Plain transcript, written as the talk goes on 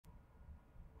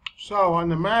So, on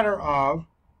the matter of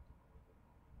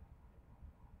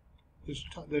this,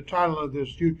 the title of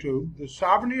this YouTube, the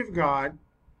sovereignty of God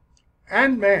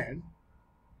and man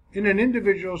in an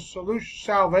individual's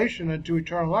salvation unto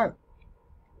eternal life.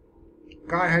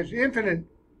 God has infinite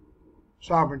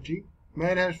sovereignty,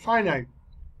 man has finite.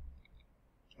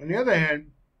 On the other hand,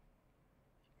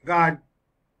 God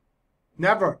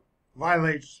never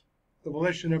violates the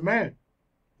volition of man.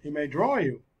 He may draw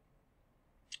you,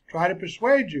 try to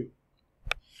persuade you,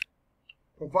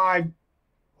 provide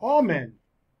all men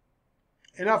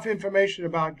enough information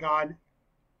about God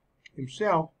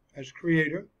himself as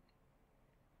creator,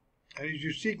 and as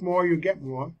you seek more, you get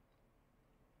more.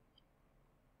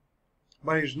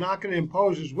 But he's not going to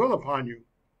impose his will upon you,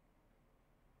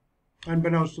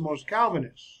 unbeknownst to most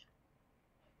Calvinists.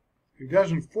 He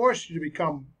doesn't force you to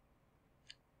become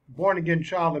a born-again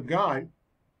child of God,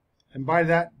 and by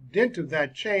that dint of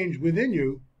that change within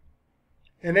you,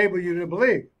 enable you to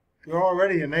believe. You're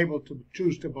already enabled to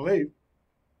choose to believe,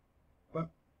 but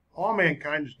all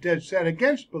mankind is dead set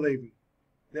against believing.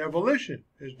 Their volition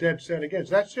is dead set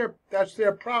against. That's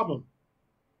their problem.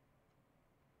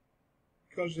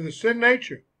 Because of the sin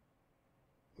nature,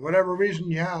 whatever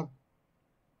reason you have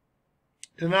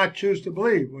to not choose to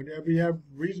believe, whatever you have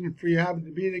reason for you having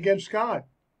to be against God,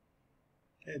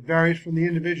 it varies from the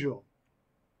individual.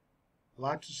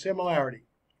 Lots of similarity.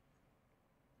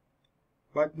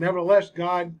 But nevertheless,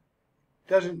 God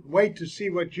doesn't wait to see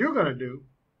what you're going to do.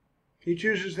 He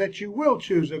chooses that you will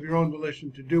choose of your own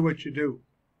volition to do what you do.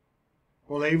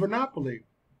 Believe or not believe.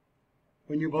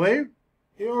 When you believe,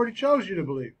 he already chose you to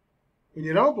believe. When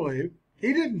you don't believe,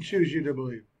 he didn't choose you to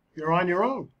believe. You're on your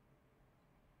own.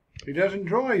 He doesn't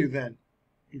draw you then.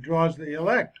 He draws the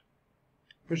elect,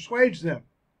 persuades them.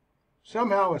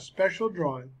 Somehow a special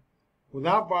drawing,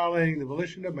 without violating the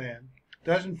volition of man,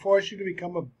 doesn't force you to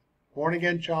become a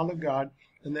born-again child of God,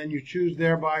 and then you choose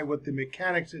thereby with the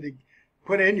mechanics that he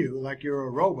put in you, like you're a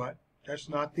robot. That's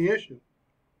not the issue.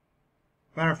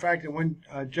 Matter of fact, when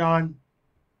John,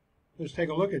 let's take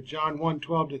a look at John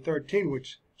 1:12-13,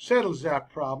 which settles that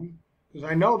problem, because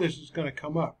I know this is going to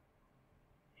come up.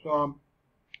 So I'm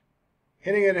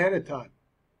hitting it ahead of time.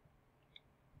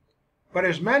 But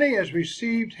as many as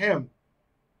received him,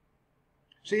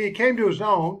 see, he came to his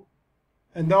own,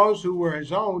 and those who were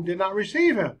his own did not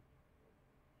receive him.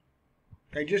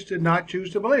 They just did not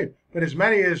choose to believe. But as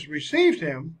many as received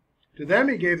him, to them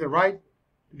he gave the right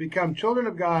to become children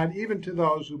of God, even to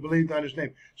those who believed on his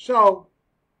name. So,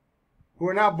 who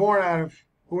are not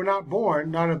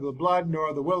born, not of the blood, nor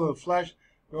of the will of the flesh,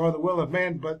 nor of the will of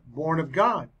man, but born of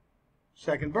God.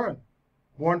 Second birth.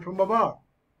 Born from above.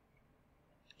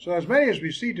 So as many as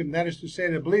received him, that is to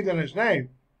say, that believed on his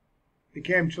name,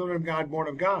 became children of God, born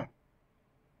of God.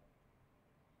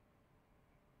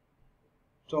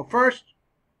 So first,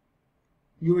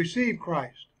 you receive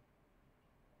Christ.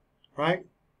 Right?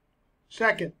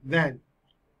 Second, then,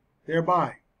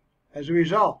 thereby, as a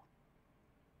result,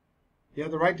 you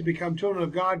have the right to become children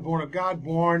of God,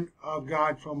 born of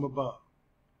God from above.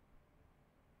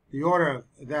 The order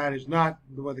of that is not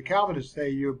what the Calvinists say.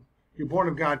 You're born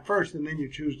of God first, and then you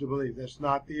choose to believe. That's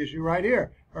not the issue right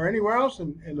here, or anywhere else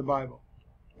in the Bible.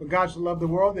 For God so loved the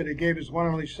world that he gave his one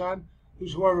and only Son,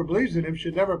 whosoever believes in him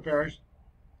should never perish,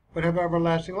 but have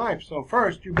everlasting life. So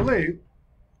first you believe,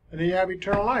 and then you have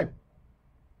eternal life.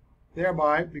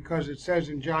 Thereby, because it says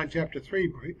in John chapter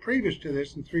 3, previous to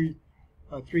this, in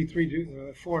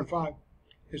 4 and 5,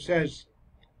 it says,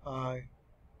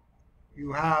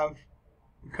 you have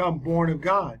become born of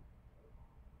God.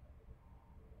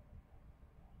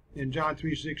 In John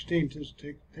 3:16, just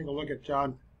take a look at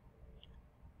John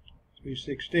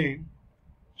 3:16.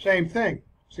 Same thing.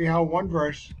 See how one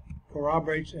verse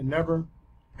corroborates and never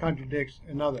contradicts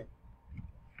another.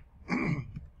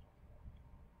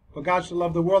 For God so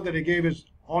loved the world that he gave his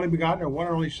only begotten or one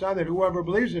and only Son, that whoever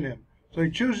believes in him. So he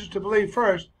chooses to believe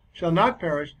first, shall not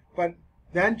perish, but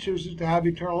then chooses to have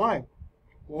eternal life.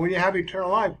 Well, when you have eternal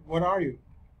life, what are you?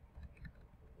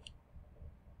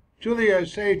 Truly I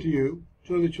say to you,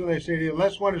 truly I say to you,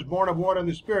 unless one is born of water and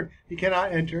the Spirit, he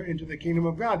cannot enter into the kingdom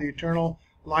of God, the eternal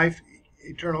life,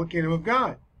 eternal kingdom of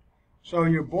God. So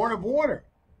you're born of water,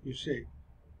 you see.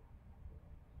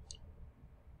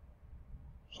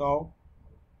 So,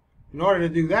 in order to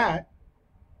do that,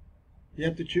 you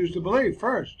have to choose to believe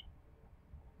first.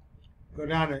 Go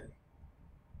down to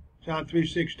John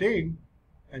 3:16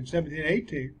 and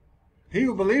 17:18. He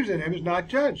who believes in him is not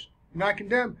judged, not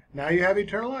condemned. Now you have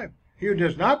eternal life. He who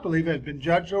does not believe has been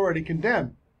judged, already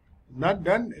condemned.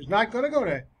 Is not going to go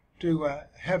to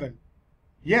heaven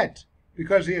yet,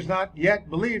 because he has not yet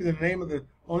believed in the name of the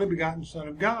only begotten Son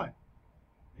of God.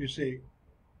 you see.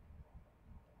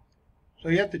 So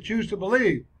you have to choose to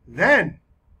believe. Then,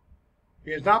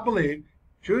 he has not believed.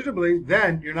 Choose to believe,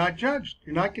 then you're not judged.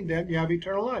 You're not condemned. You have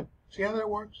eternal life. See how that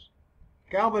works?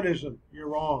 Calvinism, you're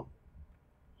wrong.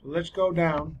 So let's go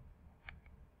down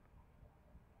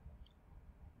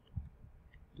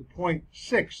to point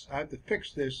 6. I have to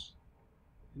fix this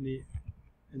in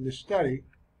the study.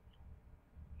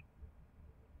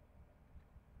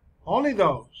 Only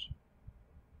those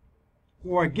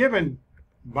who are given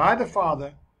by the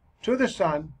Father to the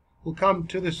Son will come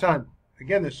to the Son.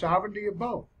 Again, the sovereignty of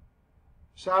both.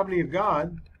 The sovereignty of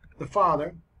God, the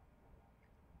Father,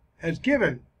 has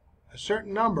given a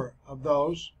certain number of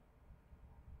those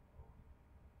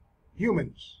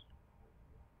humans,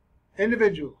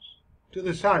 individuals, to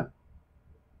the Son.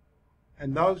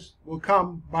 And those will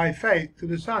come by faith to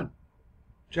the Son.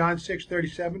 John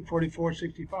 6:37, 44,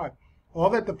 65. All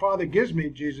that the Father gives me,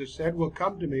 Jesus said, will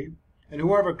come to me, and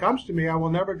whoever comes to me I will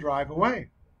never drive away.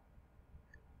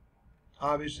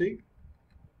 Obviously,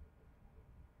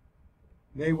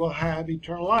 they will have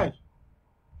eternal life.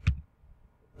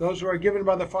 Those who are given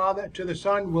by the Father to the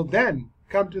Son will then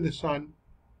come to the Son,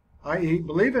 i.e.,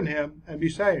 believe in him and be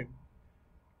saved.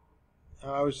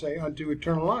 I would say unto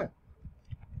eternal life.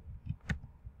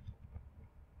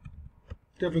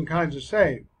 Different kinds of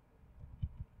saved.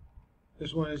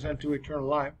 This one is unto eternal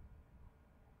life.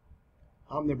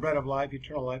 I'm the bread of life,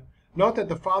 eternal life. Note that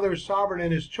the Father is sovereign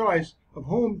in his choice of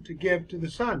whom to give to the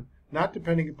Son, not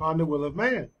depending upon the will of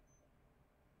man.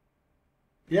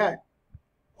 Yet,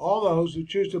 all those who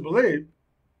choose to believe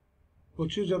will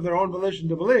choose of their own volition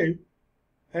to believe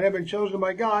and have been chosen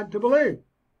by God to believe.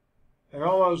 And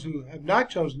all those who have not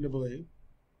chosen to believe,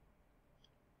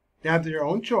 they have their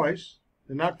own choice.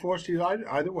 They're not forced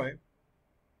either way.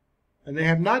 And they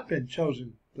have not been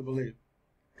chosen to believe.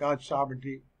 God's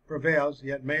sovereignty prevails,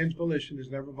 yet man's volition is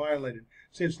never violated.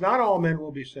 Since not all men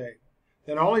will be saved,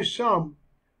 then only some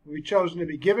will be chosen to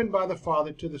be given by the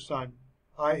Father to the Son,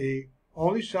 i.e.,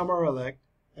 only some are elect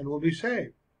and will be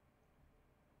saved.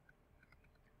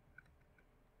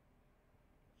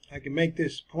 I can make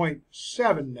this point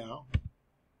 7 now.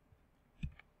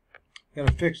 Got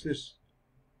to fix this.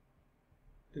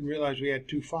 Didn't realize we had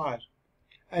 2 5s.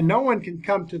 And no one can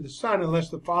come to the Son unless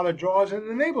the Father draws and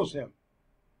enables him.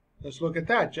 Let's look at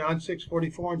that. John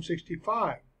 6:44 and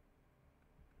 65.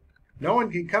 No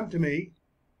one can come to me,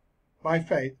 by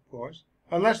faith, of course,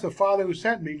 unless the Father who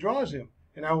sent me draws him,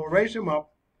 and I will raise him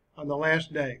up on the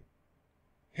last day.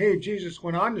 Here, Jesus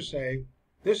went on to say,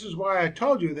 this is why I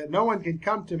told you that no one can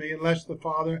come to me unless the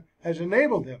Father has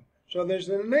enabled him. So there's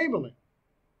an enabling.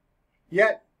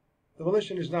 Yet, the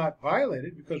volition is not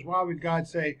violated, because why would God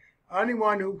say,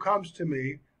 anyone who comes to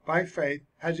me by faith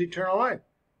has eternal life?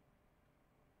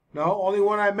 No, only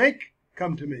one I make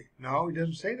come to me. No, he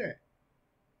doesn't say that.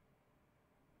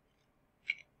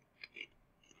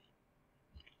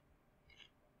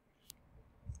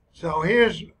 So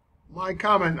here's my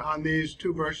comment on these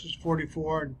 2 verses,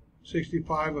 44 and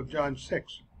 65 of John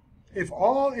 6. If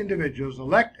all individuals,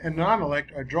 elect and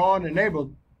non-elect, are drawn and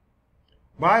enabled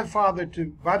by the Father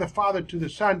to the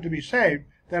Son to be saved,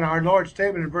 then our Lord's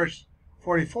statement in verse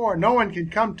 44, no one can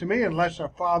come to me unless the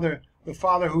Father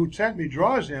who sent me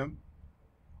draws him,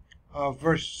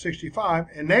 verse 65,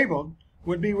 enabled,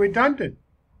 would be redundant.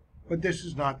 But this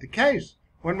is not the case.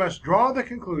 One must draw the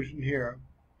conclusion here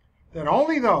that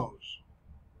only those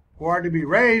who are to be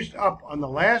raised up on the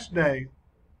last day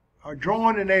are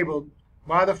drawn and enabled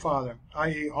by the Father,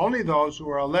 i.e., only those who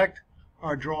are elect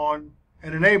are drawn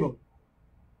and enabled.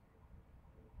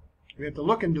 We have to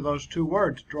look into those 2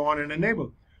 words, drawn and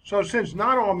enabled. So since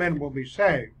not all men will be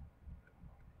saved,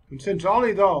 and since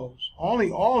only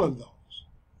all of those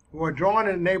who are drawn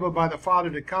and enabled by the Father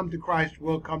to come to Christ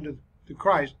will come to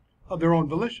Christ of their own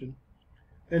volition,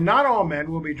 then not all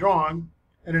men will be drawn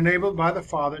and enabled by the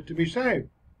Father to be saved.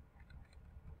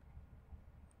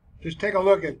 Just take a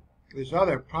look at this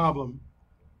other problem,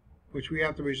 which we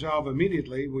have to resolve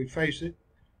immediately. We face it.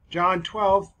 John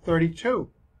 12:32.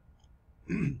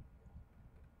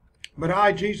 But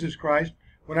I, Jesus Christ,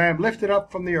 when I am lifted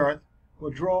up from the earth,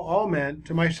 will draw all men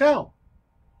to myself.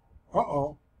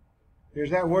 Uh-oh.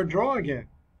 There's that word draw again.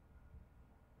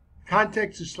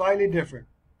 Context is slightly different.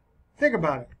 Think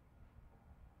about it.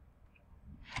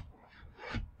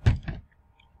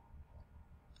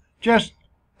 Just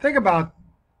think about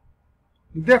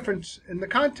the difference in the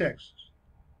context.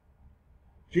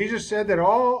 Jesus said that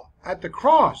at the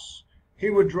cross, he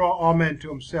would draw all men to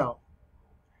himself.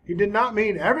 He did not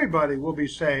mean everybody will be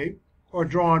saved or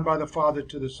drawn by the Father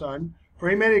to the Son, for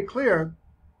he made it clear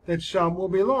that some will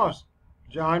be lost.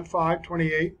 John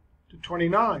 5:28 to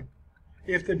 29.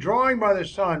 If the drawing by the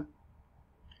Son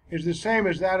is the same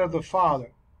as that of the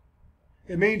Father,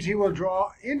 it means he will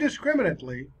draw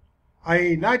indiscriminately,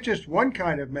 i.e., not just one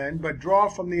kind of men, but draw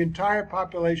from the entire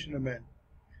population of men.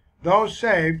 Those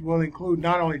saved will include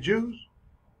not only Jews,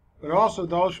 but also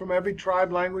those from every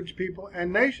tribe, language, people,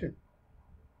 and nation.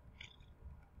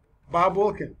 Bob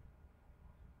Wilkin,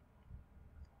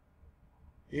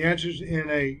 he answers in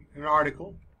an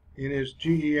article in his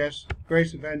GES,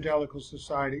 Grace Evangelical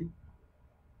Society,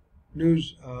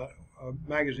 news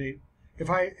magazine.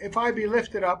 If I be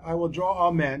lifted up, I will draw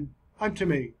all men unto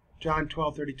me. John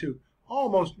 12:32.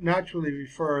 Almost naturally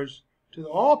refers to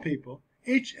all people,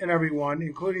 each and every one,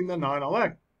 including the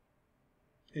non-elect.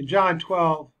 In John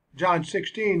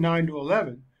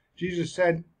 16:9-11, Jesus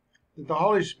said that the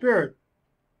Holy Spirit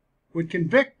would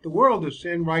convict the world of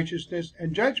sin, righteousness,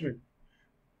 and judgment.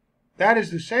 That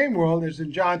is the same world as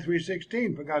in John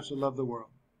 3:16, for God so loved the world.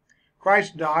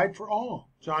 Christ died for all.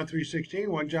 John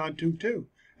 3:16, 1 John 2:2.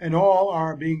 And all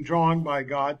are being drawn by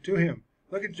God to him.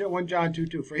 Look at 1 John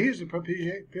 2:2. For he is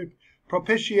the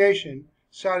propitiation,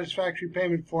 satisfactory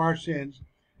payment for our sins,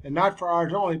 and not for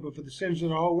ours only, but for the sins of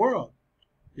the whole world.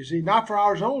 You see, not for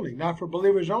ours only, not for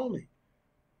believers only,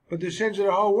 but the sins of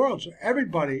the whole world. So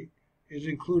everybody is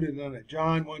included in it.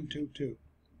 John 1:2.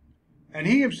 And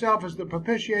he himself is the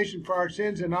propitiation for our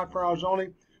sins, and not for ours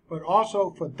only, but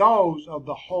also for those of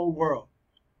the whole world.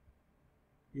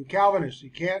 You Calvinists, you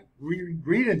can't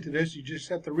read into this, you just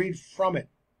have to read from it.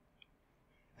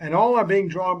 And all are being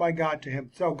drawn by God to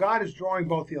him. So God is drawing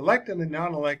both the elect and the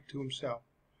non-elect to himself.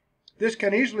 This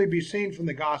can easily be seen from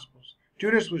the Gospels.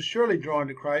 Judas was surely drawn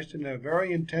to Christ in a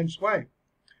very intense way.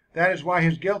 That is why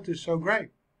his guilt is so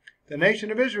great. The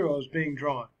nation of Israel is being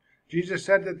drawn. Jesus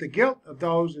said that the guilt of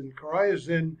those in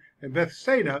Chorazin and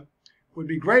Bethsaida would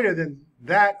be greater than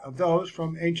that of those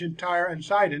from ancient Tyre and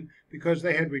Sidon, because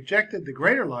they had rejected the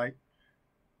greater light.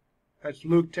 That's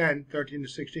Luke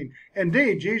 10:13-16.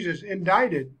 Indeed, Jesus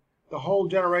indicted the whole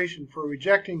generation for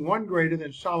rejecting one greater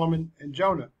than Solomon and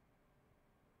Jonah.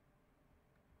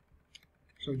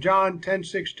 So John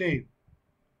 10:16.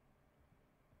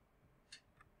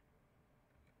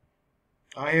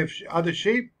 I have other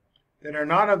sheep that are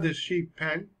not of this sheep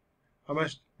pen. I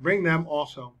must bring them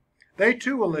also. They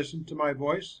too will listen to my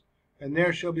voice, and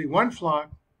there shall be one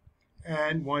flock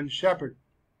and one shepherd.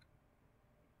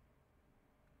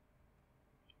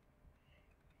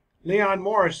 Leon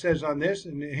Morris says on this,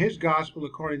 in his Gospel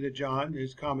according to John,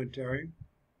 his commentary,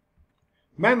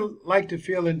 men like to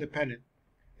feel independent.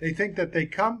 They think that they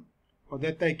come, or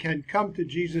that they can come to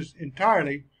Jesus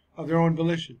entirely of their own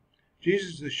volition.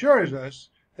 Jesus assures us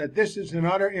that this is an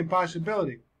utter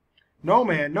impossibility. No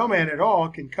man at all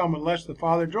can come unless the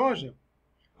Father draws him,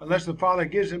 unless the Father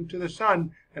gives him to the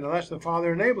Son, and unless the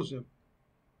Father enables him.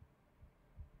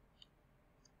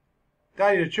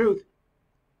 Tell you the truth,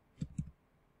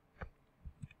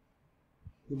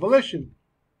 the volition.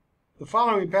 The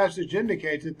following passage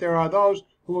indicates that there are those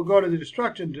who will go to the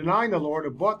destruction, denying the Lord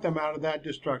who brought them out of that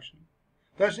destruction,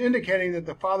 thus indicating that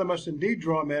the Father must indeed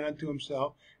draw men unto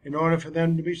himself in order for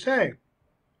them to be saved.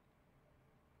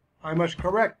 I must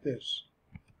correct this.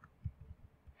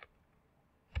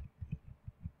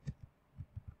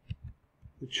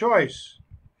 The choice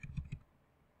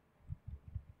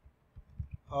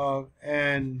of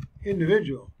an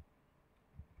individual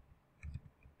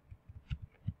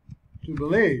to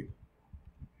believe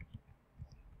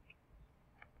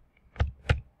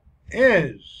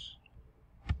is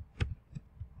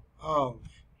of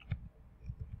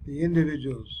the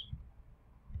individual's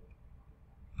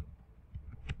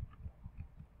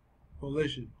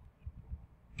volition.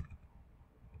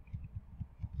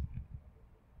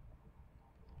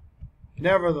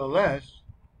 Nevertheless,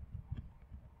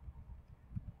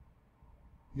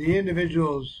 the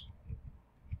individual's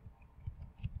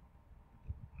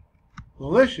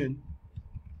volition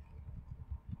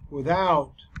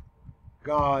without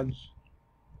God's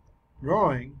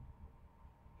drawing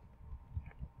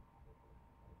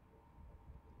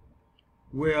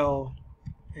will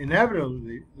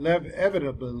inevitably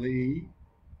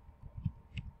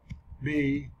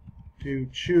be to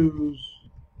choose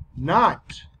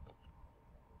not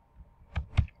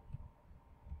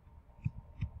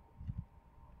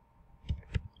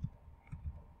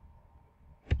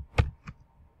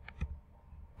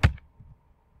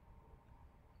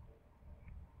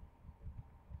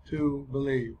to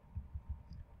believe.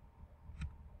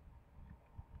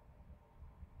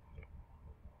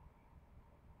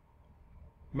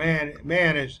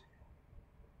 Man is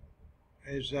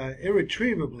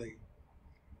irretrievably,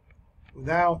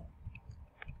 without